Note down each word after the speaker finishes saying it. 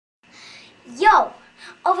Yo,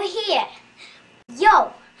 over here.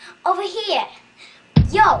 Yo, over here.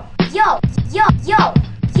 Yo, yo, yo, yo,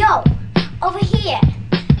 yo, over here.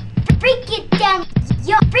 Break it down.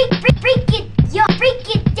 Yo, break it. Yo,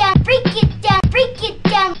 break it down. Break it down. Break it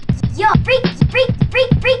down. Yo, break,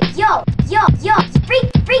 yo, yo, yo,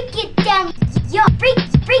 break it down. Yo, break,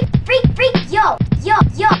 yo,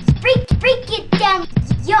 yo, break it down.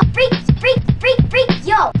 Yo, break,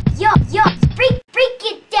 yo, yo, break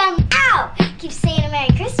it down. Ow! Keep saying a Merry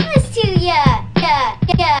Christmas to ya. Yeah,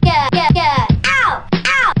 yeah, yeah, yeah, yeah. Ow!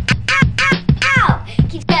 Ow! Ow! Ow! Ow!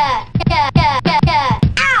 Keep yeah, yeah, yeah, yeah, yeah.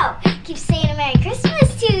 Ow! Keep saying a Merry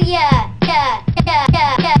Christmas to ya. Yeah, yeah,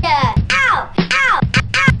 yeah, yeah, yeah. Ow! Ow!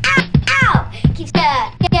 Ow! Ow! Ow! Keep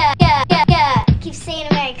yeah, yeah, yeah, yeah, yeah. Keep saying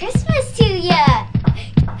a Merry Christmas to ya.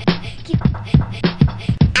 Keep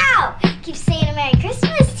ow! Keep saying a Merry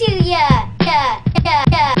Christmas to ya. Yeah, yeah,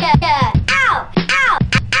 yeah, yeah, yeah. Ow! Ow!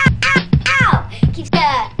 Ow! Ow! Ow! Keep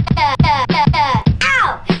yeah, yeah, yeah, yeah, yeah.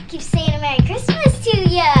 Ow! Keep saying a Merry Christmas to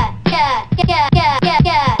ya. Yeah, yeah, yeah, yeah,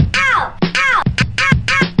 yeah. Ow! Ow! Ow!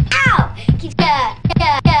 Ow! Ow! Keep yeah,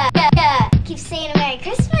 yeah, yeah, yeah, yeah. Keep saying a Merry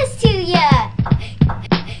Christmas to ya.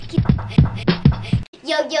 Keep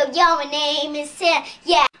yo, yo, yo, my name is Sam.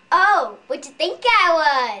 Yeah. Oh, what'd you think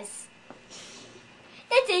I was?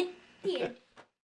 That's it. The end.